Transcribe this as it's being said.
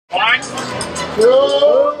1,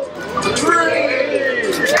 2, 3.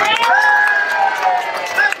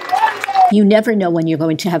 You never know when you're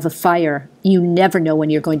going to have a fire. You never know when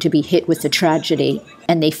you're going to be hit with a tragedy.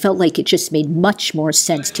 And they felt like it just made much more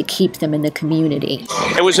sense to keep them in the community.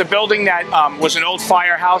 It was a building that was an old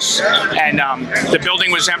firehouse, and the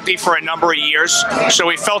building was empty for a number of years. So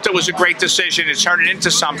we felt it was a great decision to turn it into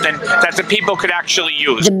something that the people could actually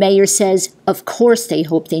use. The mayor says, of course they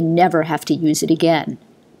hope they never have to use it again.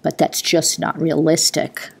 But that's just not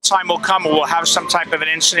realistic. Time will come when we'll have some type of an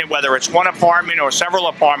incident, whether it's one apartment or several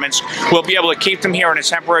apartments. We'll be able to keep them here on a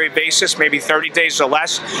temporary basis, maybe 30 days or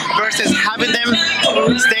less. Versus having them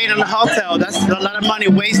stay in a hotel, that's a lot of money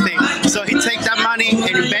wasting. So he take that money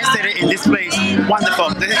and invested it in this place. Wonderful.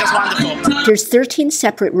 This is just wonderful. There's 13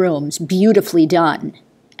 separate rooms, beautifully done.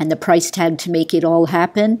 And the price tag to make it all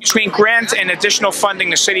happen? Between grant and additional funding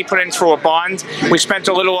the city put in through a bond, we spent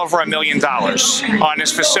a little over $1 million on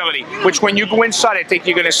this facility, which when you go inside, I think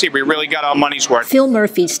you're going to see we really got our money's worth. Phil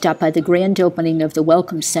Murphy stopped by the grand opening of the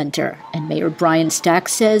Welcome Center, and Mayor Brian Stack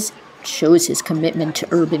says shows his commitment to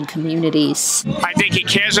urban communities. I think he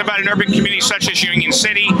cares about an urban community such as Union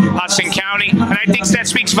City, Hudson County, and I think that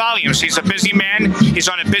speaks volumes. He's a busy man, he's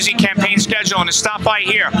on a busy campaign schedule, and to stop by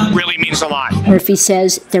here really means a lot. Murphy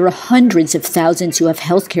says there are hundreds of thousands who have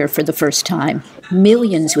health care for the first time,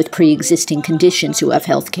 millions with pre-existing conditions who have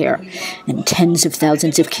health care, and tens of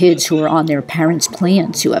thousands of kids who are on their parents'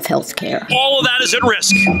 plans who have health care. All of that is at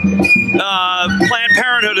risk. Planned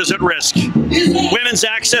Parenthood is at risk. Women's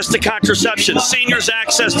access to contraception, seniors'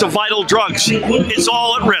 access to vital drugs. It's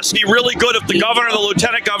all at risk. It'd be really good if the governor and the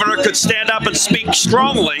lieutenant governor could stand up and speak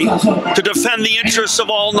strongly to defend the interests of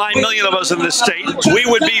all 9 million of us in this state. We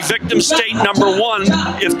would be victim state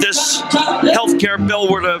 #1 if this health care bill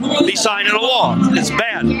were to be signed into law. It's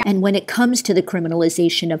bad. And when it comes to the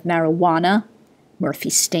criminalization of marijuana,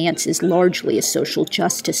 Murphy's stance is largely a social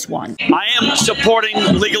justice one. I am supporting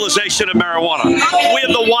legalization of marijuana. We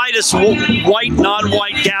have the widest white,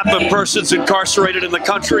 non-white gap of persons incarcerated in the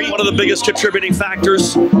country. One of the biggest contributing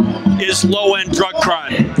factors is low-end drug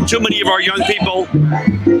crime. Too many of our young people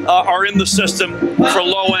are in the system for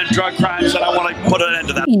low-end drug crimes, and I want to put an end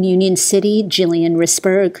to that. In Union City, Jillian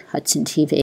Risberg, Hudson TV.